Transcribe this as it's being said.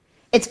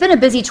It's been a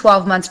busy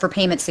 12 months for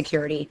payment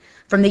security,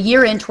 from the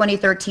year-end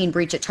 2013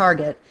 breach at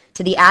Target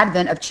to the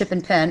advent of Chip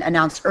and PIN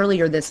announced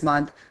earlier this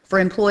month for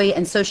employee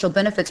and social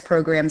benefits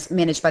programs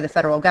managed by the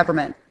federal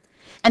government.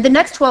 And the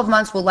next 12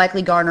 months will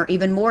likely garner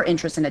even more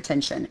interest and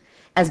attention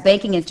as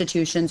banking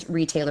institutions,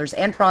 retailers,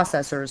 and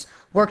processors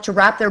work to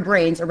wrap their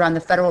brains around the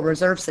Federal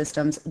Reserve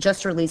System's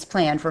just released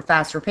plan for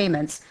faster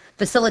payments,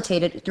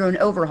 facilitated through an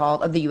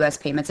overhaul of the U.S.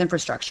 payments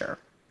infrastructure.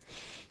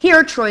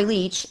 Here, Troy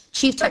Leach,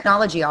 Chief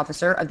Technology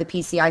Officer of the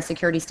PCI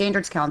Security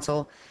Standards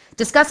Council,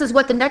 discusses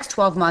what the next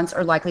 12 months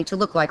are likely to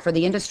look like for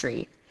the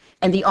industry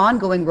and the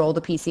ongoing role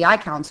the PCI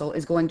Council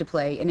is going to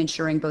play in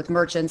ensuring both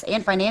merchants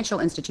and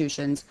financial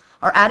institutions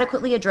are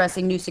adequately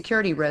addressing new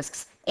security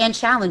risks and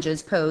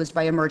challenges posed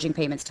by emerging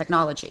payments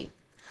technology.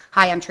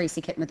 Hi, I'm Tracy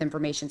Kitten with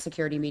Information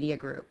Security Media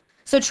Group.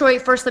 So Troy,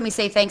 first let me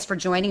say thanks for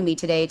joining me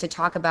today to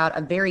talk about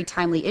a very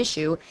timely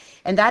issue,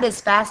 and that is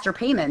faster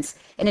payments,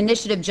 an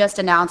initiative just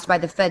announced by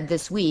the Fed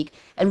this week,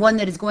 and one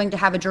that is going to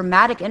have a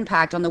dramatic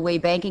impact on the way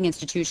banking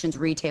institutions,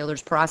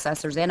 retailers,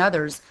 processors, and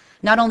others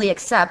not only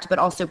accept but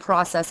also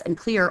process and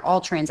clear all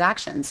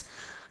transactions.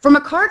 From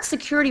a card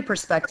security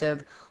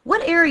perspective,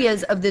 what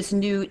areas of this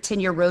new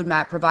 10-year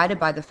roadmap provided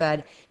by the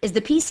Fed is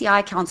the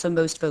PCI Council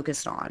most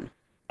focused on?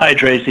 Hi,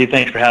 Tracy.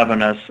 Thanks for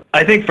having us.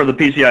 I think for the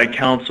PCI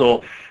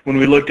Council, when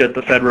we looked at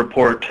the Fed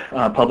report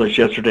published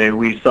yesterday,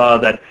 we saw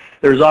that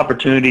there's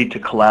opportunity to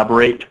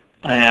collaborate,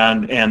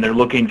 and they're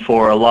looking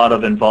for a lot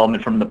of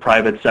involvement from the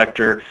private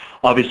sector.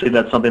 Obviously,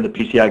 that's something the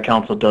PCI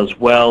Council does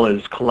well,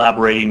 is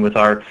collaborating with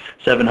our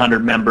 700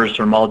 members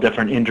from all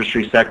different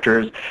industry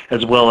sectors,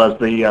 as well as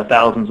the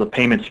thousands of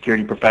payment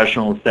security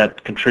professionals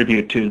that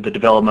contribute to the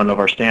development of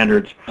our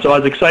standards. So I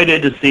was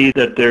excited to see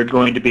that they're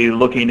going to be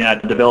looking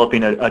at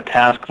developing a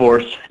task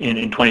force in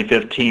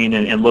 2015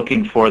 and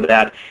looking for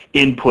that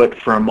input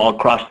from all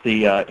across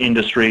the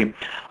industry.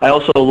 I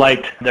also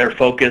liked their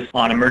focus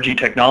on emerging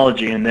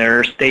technology and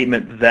their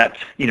statement that,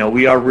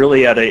 we are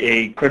really at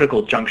a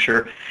critical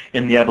juncture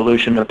in the evolution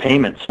of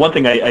payments. One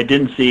thing I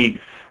didn't see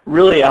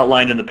really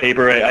outlined in the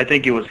paper, I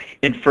think it was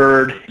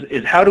inferred,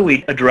 is how do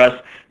we address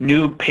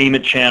new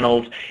payment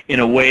channels in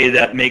a way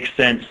that makes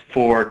sense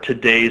for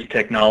today's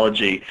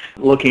technology?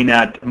 Looking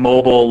at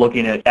mobile,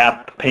 looking at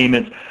app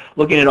payments,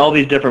 looking at all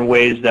these different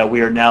ways that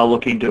we are now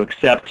looking to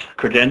accept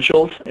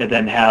credentials and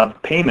then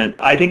have payment.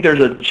 I think there's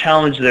a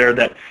challenge there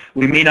that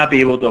we may not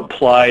be able to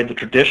apply the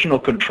traditional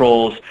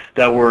controls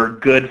that were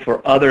good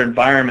for other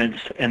environments,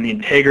 and the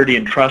integrity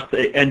and trust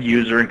the end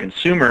user and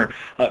consumer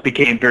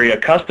became very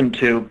accustomed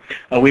to.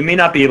 We may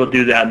not be able to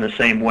do that in the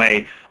same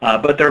way,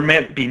 but there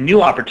may be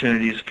new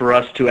opportunities for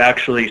us to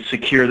actually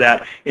secure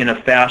that in a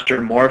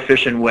faster, more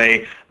efficient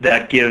way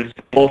that gives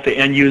both the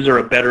end user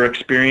a better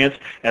experience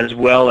as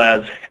well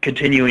as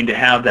continuing to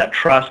have that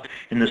trust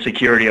in the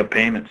security of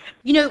payments.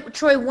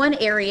 Troy, one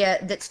area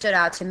that stood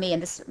out to me,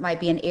 and this might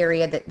be an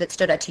area that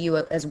stood out to you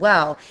as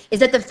well, is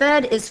that the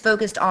Fed is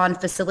focused on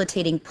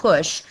facilitating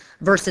push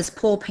versus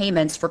pull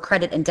payments for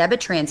credit and debit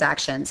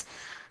transactions.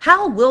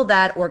 How will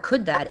that or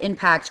could that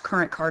impact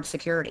current card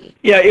security?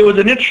 Yeah, it was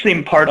an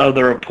interesting part of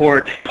the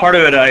report. Part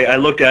of it, I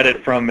looked at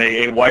it from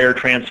a wire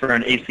transfer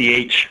and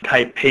ACH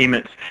type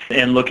payments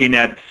and looking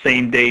at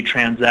same-day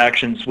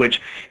transactions,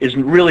 which is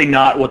really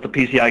not what the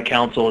PCI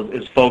Council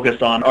is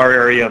focused on. Our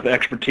area of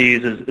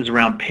expertise is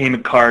around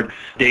payment card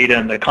data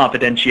and the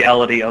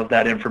confidentiality of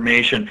that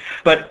information.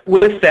 But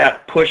with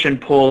that push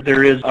and pull,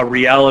 there is a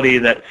reality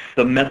that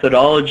the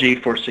methodology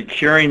for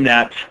securing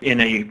that in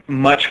a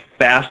much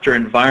faster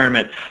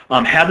environment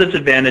has its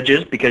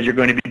advantages, because you're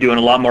going to be doing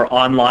a lot more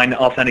online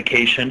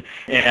authentication,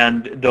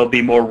 and there'll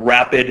be more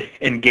rapid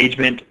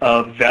engagement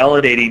of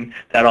validating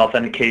that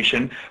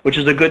authentication, which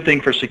is a good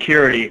thing for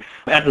security.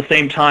 At the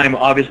same time,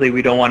 obviously,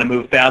 we don't want to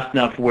move fast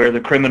enough where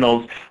the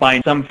criminals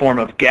find some form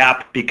of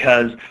gap,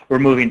 because we're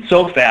moving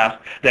so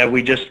fast that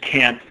we just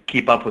can't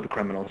keep up with the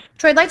criminals.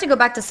 Troy, I'd like to go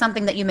back to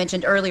something that you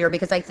mentioned earlier,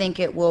 because I think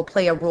it will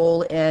play a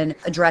role in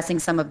addressing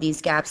some of these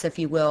gaps, if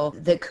you will,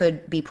 that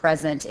could be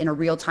present in a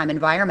real-time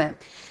environment.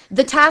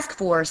 The task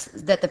force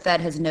that the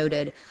Fed has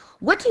noted,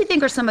 what do you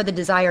think are some of the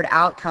desired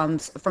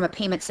outcomes from a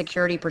payment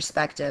security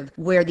perspective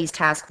where these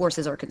task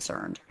forces are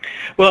concerned?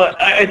 Well,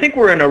 I think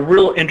we're in a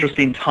real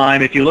interesting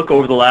time. If you look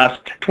over the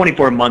last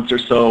 24 months or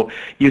so,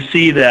 you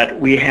see that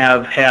we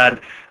have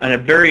had a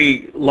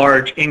very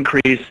large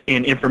increase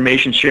in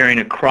information sharing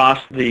across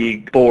the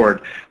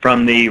board,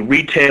 from the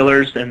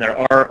retailers and their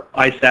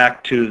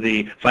ISAC to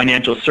the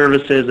financial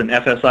services and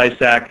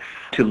FS-ISAC,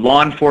 to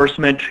law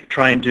enforcement,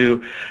 trying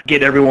to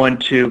get everyone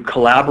to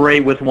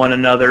collaborate with one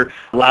another.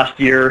 Last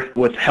year,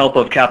 with help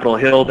of Capitol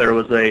Hill, there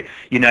was a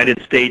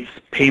United States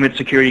Payment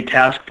Security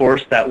Task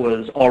Force that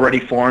was already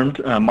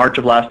formed March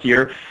of last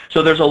year.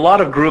 So there's a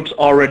lot of groups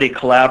already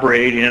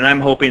collaborating, and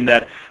I'm hoping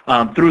that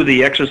through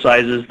the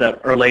exercises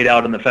that are laid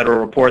out in the federal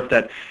report,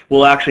 that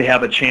we'll actually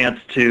have a chance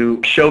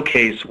to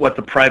showcase what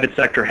the private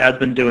sector has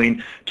been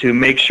doing to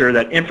make sure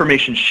that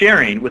information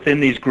sharing within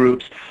these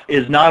groups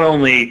is not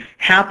only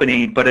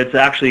happening, but it's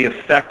actually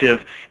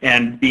effective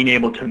and being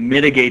able to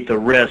mitigate the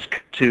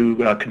risk to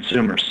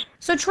consumers.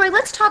 So, Troy,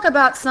 let's talk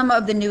about some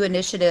of the new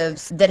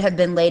initiatives that have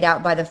been laid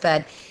out by the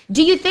Fed.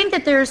 Do you think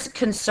that there's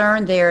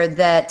concern there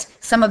that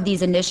some of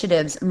these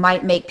initiatives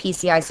might make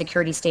PCI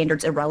security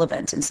standards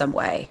irrelevant in some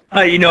way?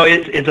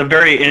 It's a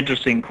very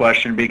interesting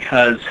question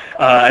because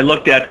I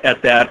looked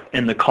at that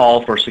in the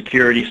call for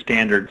security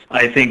standards.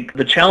 I think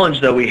the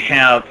challenge that we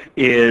have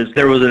is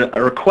there was a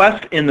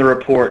request in the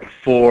report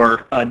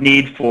for a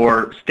need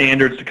for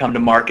standards to come to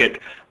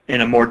market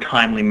in a more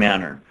timely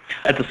manner.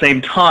 At the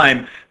same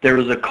time, there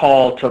was a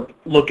call to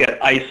look at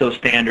ISO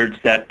standards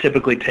that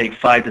typically take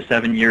 5 to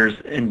 7 years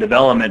in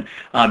development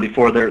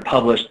before they're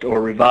published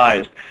or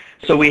revised.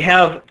 So we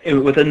have,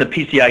 within the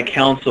PCI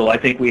Council, I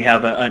think we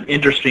have an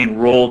interesting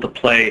role to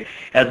play.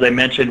 As I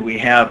mentioned, we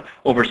have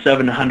over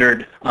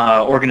 700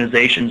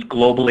 organizations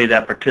globally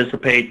that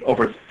participate,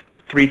 over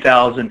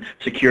 3,000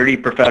 security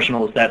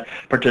professionals that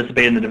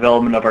participate in the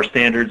development of our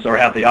standards or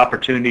have the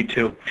opportunity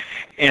to.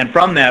 And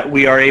from that,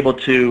 we are able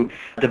to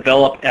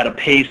develop at a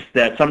pace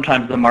that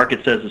sometimes the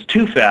market says is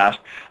too fast,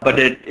 but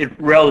it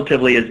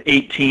relatively is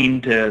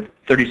 18 to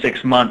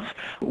 36 months.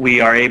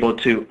 We are able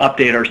to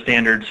update our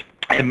standards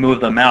and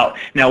move them out.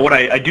 Now, what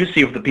I do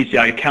see with the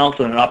PCI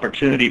Council and an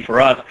opportunity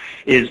for us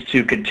is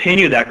to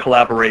continue that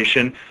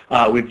collaboration.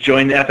 We've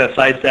joined the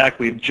FS-ISAC,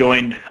 we've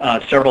joined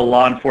several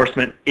law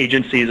enforcement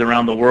agencies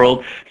around the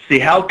world. See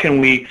how can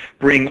we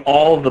bring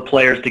all of the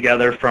players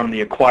together, from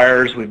the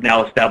acquirers, we've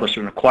now established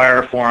an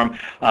acquirer forum,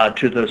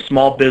 to the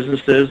small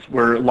businesses.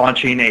 We're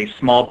launching a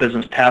small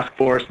business task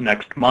force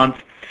next month,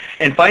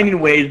 and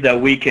finding ways that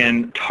we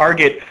can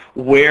target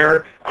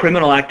where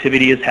criminal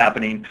activity is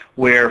happening,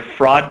 where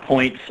fraud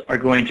points are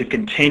going to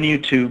continue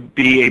to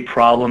be a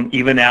problem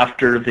even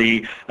after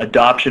the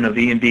adoption of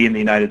EMV in the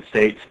United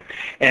States.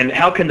 And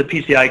how can the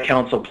PCI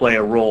Council play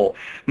a role?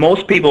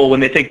 Most people, when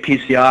they think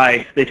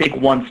PCI, they think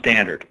one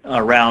standard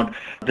around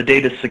the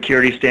data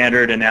security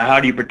standard and how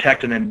do you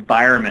protect an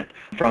environment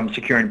from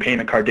securing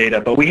payment card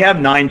data. But we have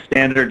 9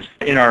 standards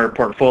in our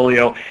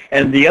portfolio,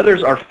 and the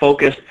others are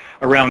focused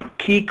around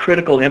key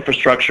critical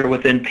infrastructure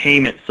within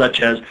payments,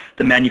 such as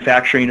the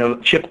manufacturing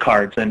of chip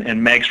cards and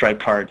magstripe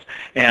cards,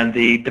 and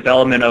the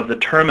development of the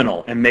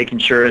terminal and making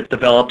sure it's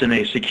developed in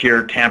a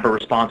secure,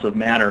 tamper-responsive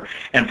manner,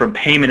 and from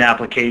payment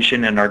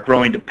application and our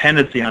growing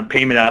dependency on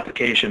payment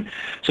application.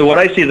 So what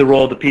I see the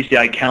role of the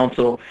PCI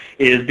Council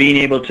is being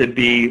able to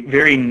be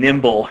very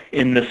nimble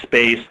in this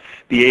space,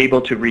 be able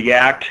to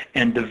react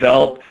and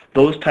develop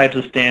those types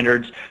of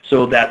standards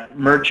so that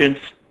merchants,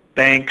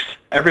 banks,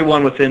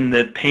 everyone within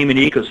the payment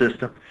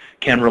ecosystem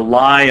can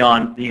rely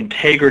on the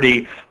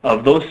integrity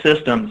of those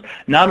systems,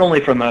 not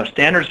only from a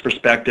standards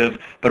perspective,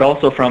 but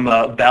also from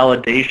a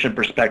validation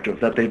perspective,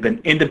 that they've been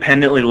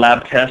independently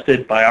lab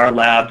tested by our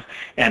labs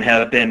and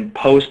have been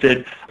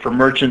posted for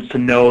merchants to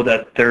know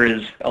that there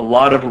is a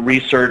lot of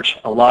research,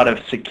 a lot of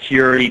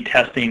security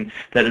testing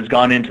that has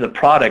gone into the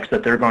products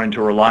that they're going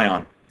to rely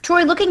on.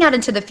 Troy, looking out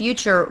into the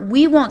future,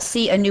 we won't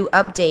see a new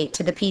update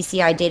to the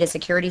PCI data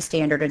security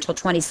standard until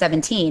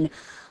 2017.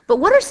 But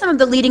what are some of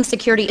the leading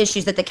security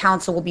issues that the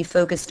Council will be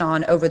focused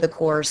on over the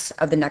course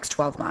of the next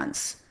 12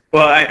 months?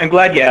 Well, I'm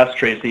glad you asked,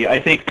 Tracy. I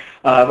think,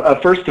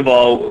 first of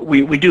all,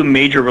 we do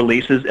major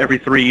releases every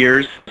 3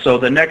 years. So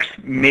the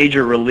next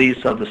major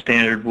release of the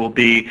standard will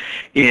be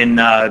in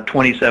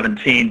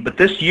 2017. But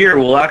this year,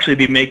 we'll actually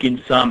be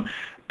making some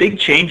big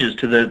changes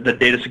to the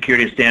data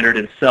security standard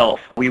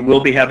itself. We will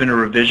be having a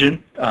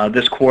revision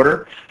this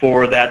quarter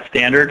for that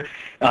standard.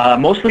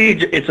 Mostly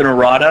it's an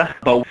errata,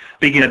 but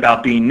speaking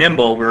about being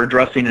nimble, we're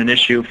addressing an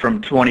issue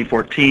from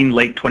 2014,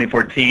 late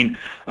 2014,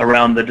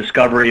 around the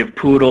discovery of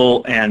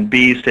Poodle and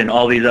Beast and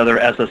all these other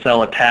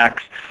SSL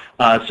attacks.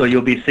 So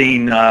you'll be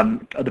seeing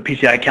the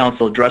PCI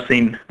Council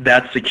addressing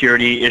that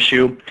security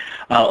issue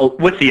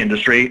with the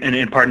industry and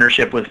in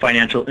partnership with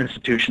financial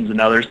institutions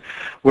and others.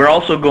 We're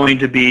also going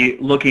to be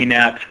looking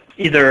at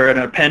either an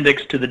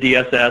appendix to the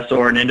DSS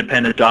or an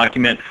independent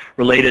document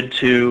related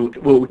to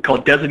what we call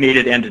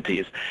designated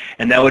entities.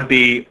 And that would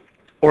be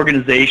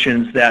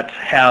organizations that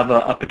have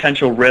a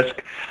potential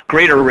risk,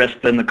 greater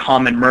risk than the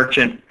common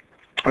merchant,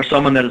 or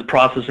someone that is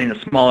processing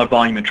a smaller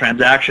volume of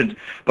transactions,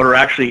 but are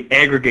actually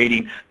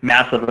aggregating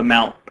massive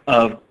amount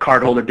of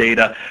cardholder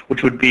data,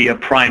 which would be a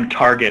prime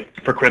target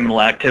for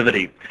criminal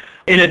activity.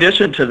 In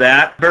addition to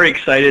that, very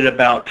excited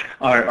about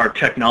our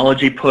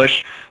technology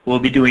push. We'll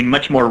be doing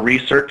much more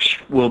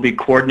research. We'll be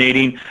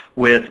coordinating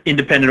with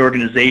independent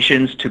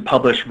organizations to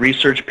publish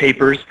research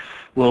papers.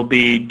 We'll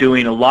be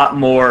doing a lot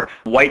more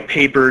white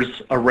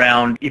papers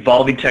around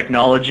evolving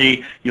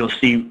technology. You'll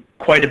see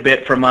quite a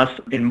bit from us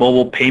in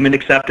mobile payment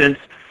acceptance.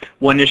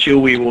 One issue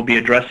we will be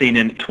addressing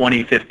in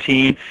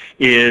 2015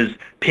 is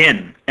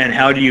PIN, and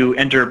how do you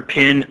enter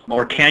PIN,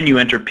 or can you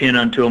enter PIN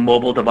onto a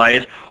mobile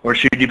device, or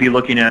should you be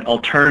looking at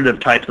alternative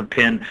types of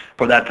PIN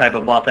for that type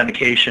of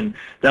authentication?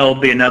 That will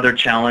be another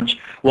challenge.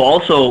 We'll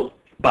also,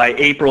 by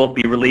April,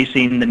 be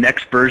releasing the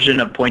next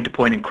version of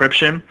point-to-point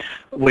encryption,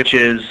 which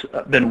has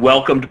been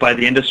welcomed by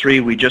the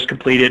industry. We just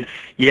completed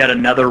yet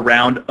another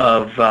round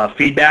of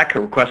feedback, a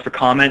request for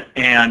comment,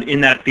 and in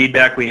that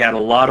feedback we had a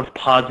lot of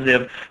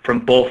positive from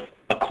both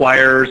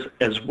acquirers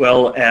as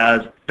well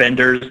as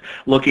vendors,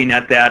 looking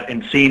at that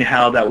and seeing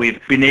how that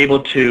we've been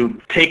able to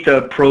take the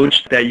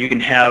approach that you can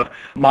have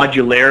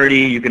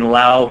modularity, you can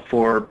allow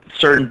for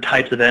certain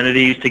types of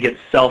entities to get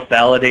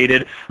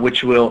self-validated,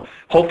 which will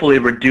hopefully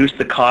reduce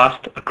the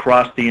cost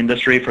across the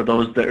industry for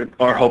those that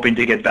are hoping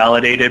to get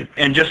validated,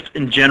 and just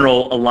in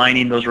general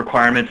aligning those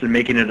requirements and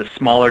making it a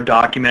smaller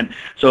document.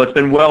 So it's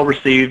been well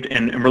received,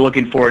 and we're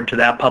looking forward to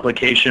that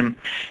publication,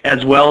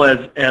 as well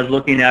as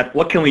looking at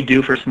what can we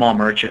do for small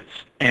merchants.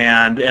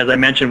 And as I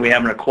mentioned, we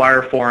have an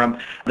acquire forum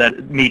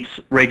that meets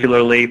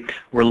regularly.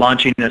 We're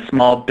launching a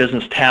small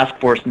business task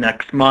force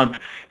next month,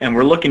 and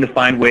we're looking to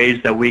find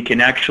ways that we can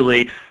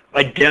actually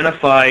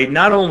identify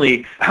not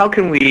only how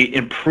can we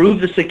improve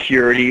the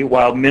security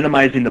while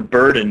minimizing the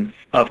burden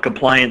of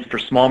compliance for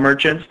small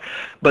merchants,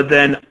 but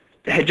then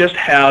just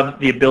have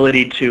the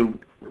ability to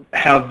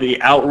have the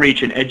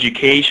outreach and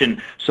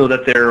education so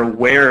that they're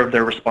aware of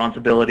their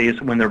responsibilities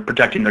when they're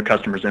protecting their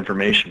customers'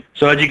 information.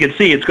 So as you can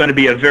see, it's going to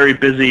be a very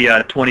busy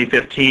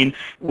 2015.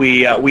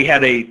 We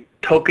had a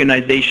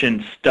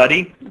tokenization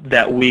study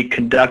that we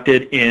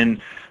conducted in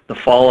the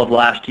fall of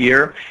last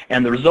year,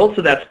 and the results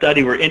of that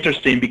study were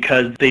interesting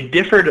because they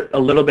differed a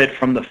little bit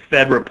from the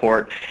Fed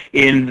report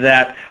in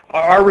that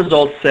our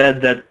results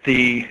said that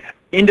the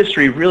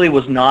industry really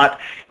was not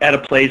at a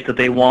place that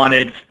they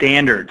wanted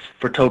standards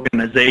for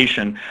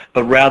tokenization,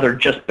 but rather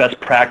just best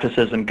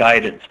practices and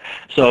guidance.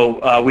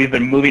 So we've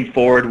been moving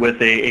forward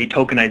with a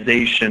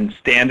tokenization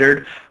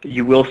standard.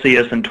 You will see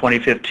us in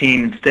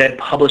 2015 instead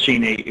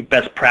publishing a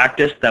best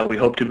practice that we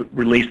hope to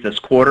release this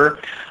quarter.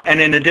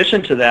 And in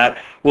addition to that,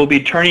 we'll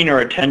be turning our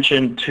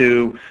attention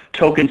to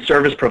token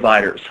service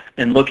providers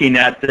and looking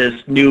at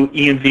this new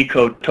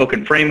EMVCo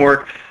token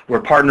framework.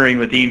 We're partnering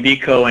with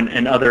EMVCo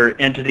and other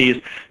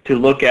entities to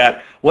look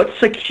at what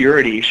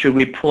security should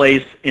we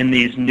place in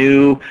these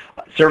new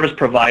service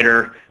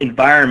provider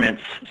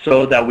environments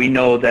so that we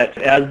know that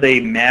as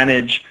they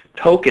manage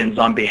tokens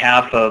on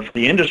behalf of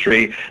the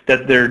industry,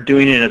 that they're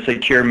doing it in a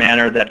secure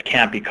manner that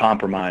can't be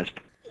compromised.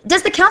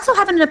 Does the council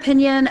have an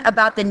opinion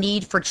about the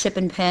need for chip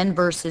and PIN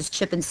versus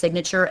chip and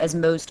signature, as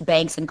most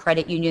banks and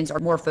credit unions are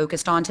more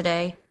focused on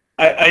today?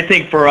 I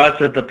think for us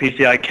at the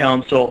PCI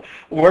Council,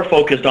 we're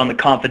focused on the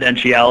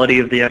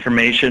confidentiality of the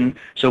information.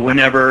 So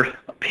whenever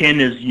a PIN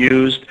is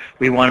used,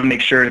 we want to make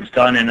sure it's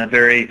done in a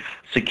very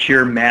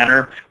secure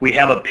manner. We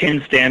have a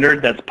PIN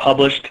standard that's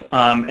published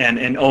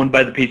and owned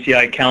by the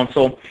PCI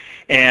Council,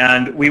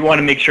 and we want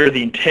to make sure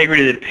the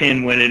integrity of the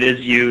PIN when it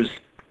is used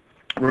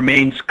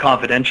remains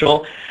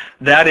confidential.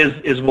 That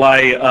is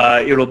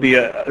why it'll be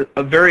a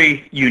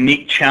very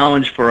unique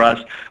challenge for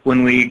us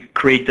when we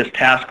create this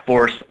task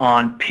force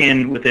on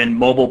PIN within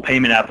mobile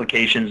payment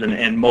applications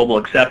and mobile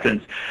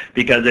acceptance,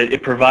 because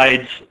it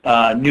provides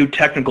new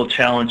technical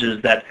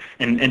challenges that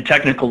and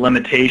technical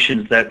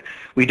limitations that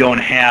we don't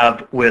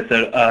have with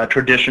a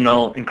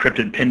traditional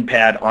encrypted PIN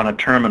pad on a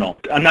terminal.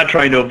 I'm not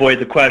trying to avoid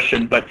the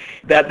question, but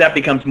that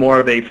becomes more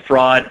of a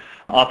fraud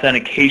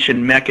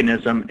authentication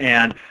mechanism,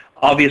 and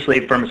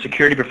obviously, from a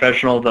security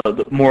professional,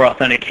 the more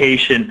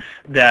authentication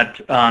that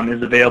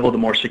is available, the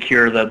more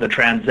secure the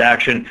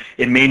transaction.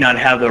 It may not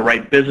have the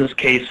right business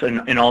case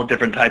in all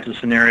different types of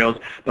scenarios,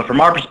 but from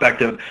our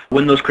perspective,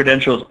 when those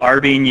credentials are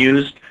being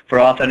used for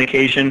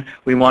authentication,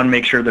 we want to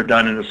make sure they're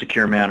done in a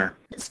secure manner.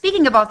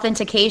 Speaking of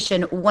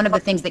authentication, one of the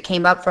things that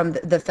came up from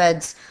the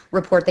Fed's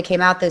report that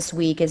came out this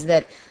week is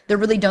that there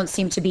really don't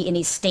seem to be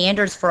any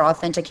standards for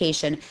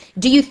authentication.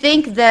 Do you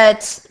think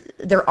that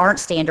there aren't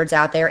standards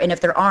out there, and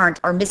if there aren't,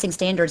 are missing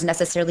standards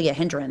necessarily a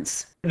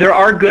hindrance? There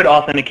are good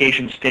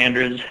authentication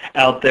standards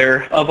out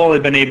there. I've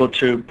only been able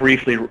to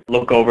briefly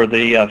look over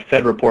the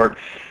Fed report,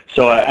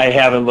 so I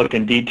haven't looked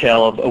in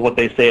detail of what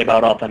they say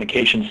about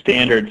authentication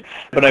standards,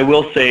 but I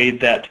will say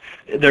that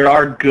there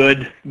are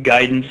good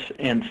guidance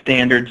and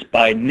standards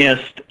by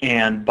NIST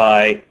and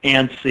by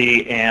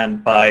ANSI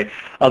and by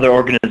other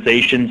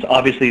organizations.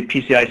 Obviously,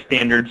 PCI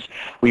standards,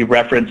 we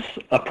reference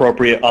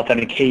appropriate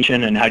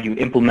authentication and how do you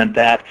implement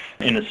that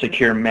in a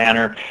secure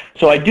manner.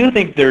 So I do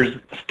think there's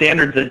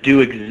standards that do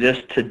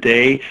exist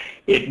today.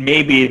 It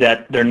may be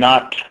that they're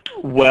not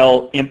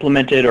well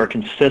implemented or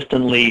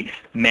consistently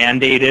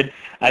mandated.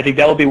 I think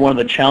that will be one of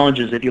the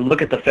challenges. If you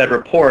look at the Fed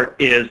report,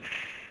 is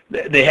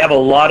they have a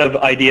lot of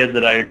ideas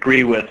that I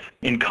agree with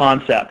in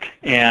concept,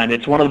 and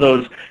it's one of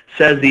those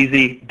says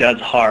easy, does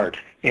hard,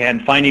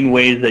 and finding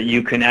ways that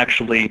you can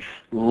actually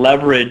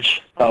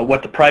leverage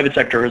what the private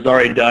sector has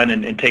already done,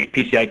 and take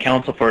PCI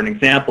Council for an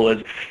example,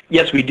 is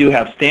yes, we do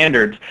have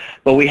standards,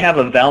 but we have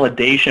a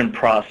validation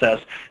process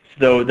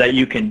so that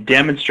you can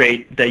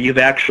demonstrate that you've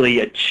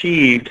actually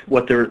achieved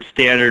what the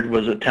standard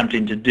was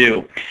attempting to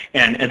do.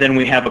 And then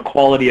we have a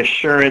quality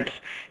assurance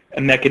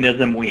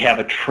mechanism. We have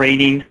a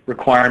training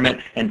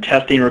requirement and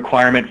testing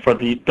requirement for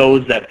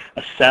those that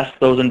assess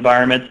those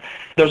environments.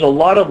 There's a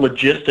lot of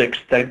logistics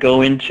that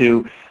go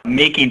into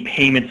making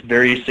payments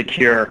very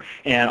secure,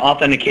 and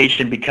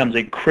authentication becomes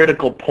a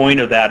critical point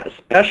of that,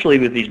 especially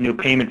with these new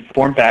payment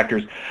form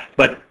factors.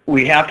 But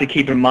we have to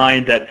keep in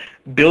mind that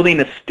building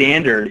a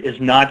standard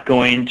is not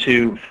going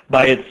to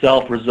by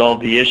itself resolve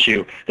the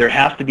issue. There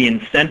has to be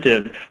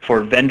incentive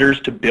for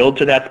vendors to build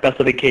to that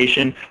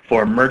specification,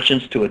 for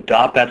merchants to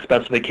adopt that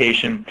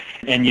specification,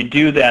 and you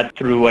do that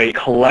through a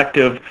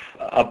collective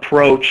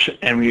approach,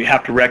 and we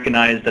have to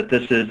recognize that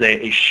this is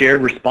a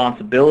shared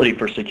responsibility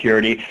for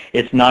security.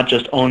 It's not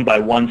just owned by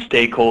one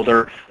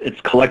stakeholder,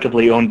 it's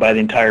collectively owned by the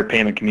entire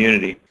payment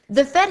community.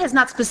 The Fed has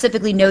not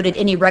specifically noted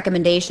any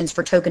recommendations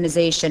for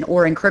tokenization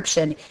or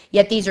encryption,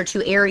 yet these are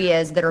two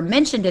areas that are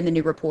mentioned in the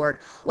new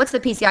report. What's the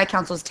PCI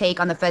Council's take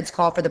on the Fed's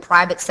call for the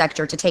private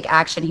sector to take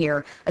action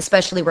here,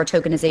 especially where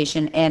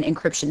tokenization and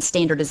encryption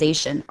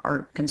standardization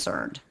are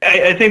concerned?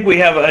 I think we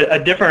have a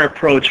different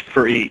approach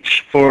for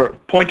each. For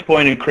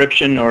point-to-point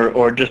encryption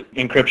or just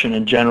encryption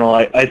in general,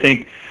 I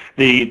think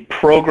the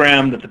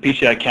program that the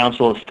PCI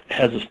Council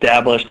has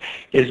established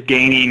is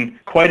gaining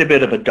quite a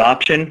bit of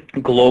adoption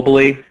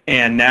globally,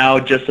 and now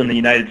just in the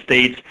United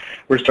States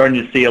we're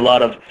starting to see a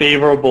lot of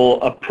favorable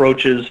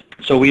approaches.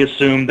 So we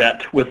assume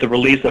that with the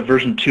release of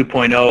version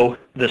 2.0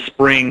 this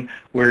spring,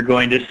 we're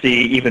going to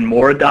see even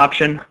more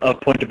adoption of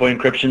point-to-point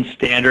encryption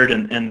standard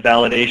and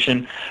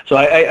validation. So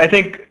I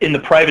think in the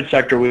private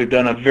sector we've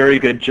done a very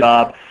good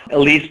job, at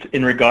least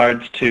in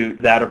regards to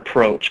that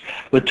approach.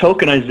 With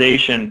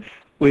tokenization,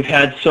 we've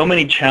had so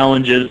many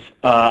challenges.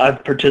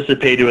 I've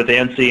participated with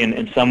ANSI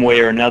in some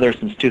way or another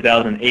since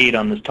 2008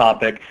 on this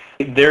topic.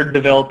 They're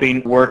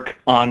developing work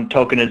on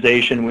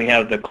tokenization. We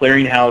have the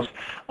Clearinghouse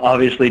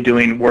obviously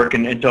doing work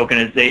in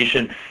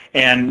tokenization.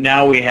 And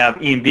now we have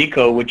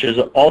EMVCo, which has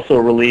also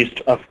released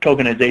a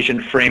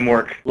tokenization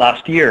framework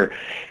last year.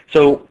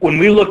 So when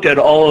we looked at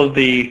all of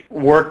the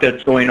work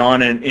that's going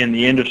on in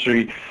the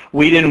industry,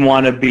 we didn't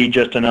want to be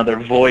just another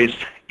voice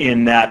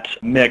in that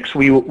mix.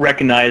 We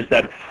recognize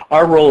that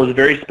our role is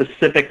very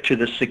specific to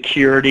the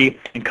security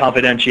and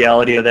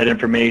confidentiality of that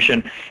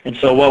information. And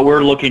so what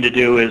we're looking to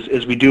do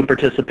is we do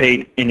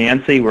participate in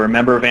ANSI. We're a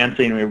member of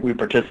ANSI, and we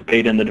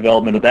participate in the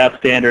development of that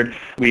standard.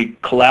 We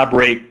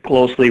collaborate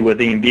closely with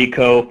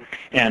EMVCo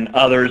and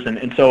others.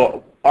 And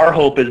so our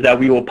hope is that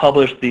we will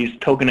publish these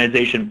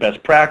tokenization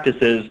best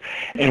practices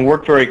and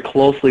work very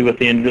closely with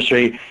the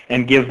industry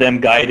and give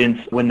them guidance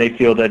when they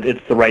feel that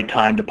it's the right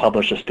time to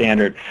publish a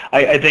standard.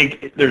 I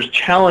think there's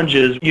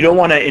challenges. You don't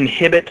want to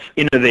inhibit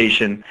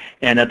innovation,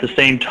 and at the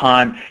same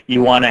time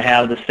you want to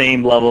have the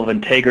same level of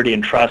integrity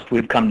and trust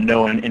we've come to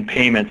know in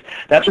payments.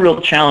 That's a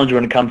real challenge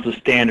when it comes to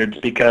standards,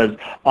 because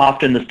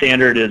often the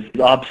standard is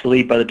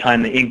obsolete by the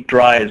time the ink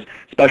dries,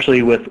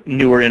 especially with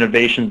newer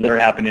innovations that are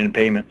happening in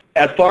payments.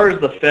 As far as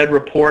the Fed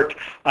report,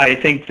 I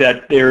think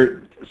that there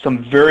are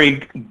some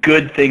very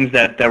good things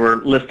that were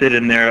listed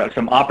in there,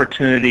 some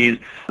opportunities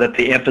that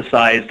they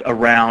emphasized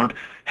around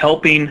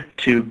helping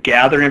to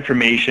gather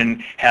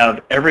information,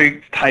 have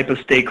every type of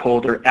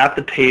stakeholder at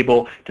the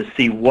table to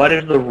see what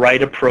is the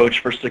right approach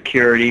for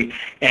security,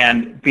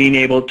 and being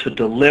able to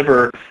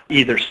deliver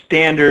either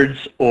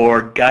standards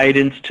or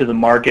guidance to the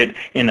market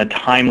in a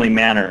timely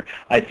manner.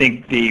 I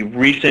think the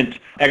recent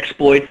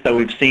exploits that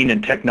we've seen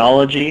in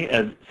technology,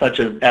 such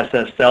as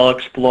SSL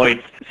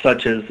exploits,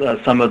 such as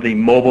some of the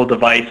mobile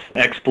device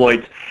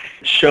exploits,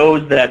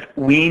 shows that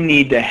we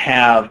need to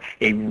have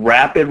a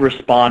rapid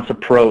response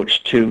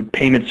approach to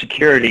payment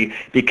security,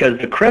 because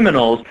the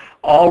criminals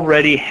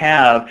already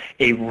have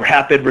a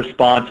rapid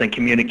response and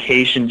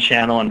communication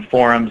channel and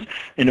forums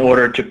in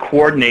order to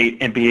coordinate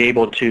and be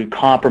able to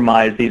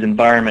compromise these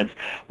environments.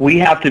 We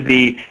have to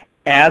be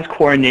as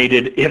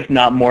coordinated, if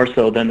not more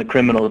so, than the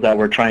criminals that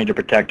we're trying to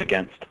protect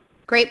against.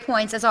 Great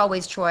points, as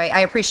always, Troy. I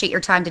appreciate your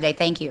time today.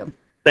 Thank you.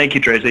 Thank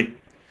you, Tracy.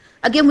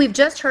 Again, we've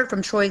just heard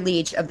from Troy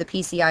Leach of the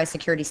PCI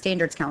Security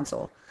Standards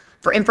Council.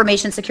 For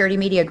Information Security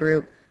Media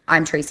Group,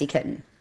 I'm Tracy Kitten.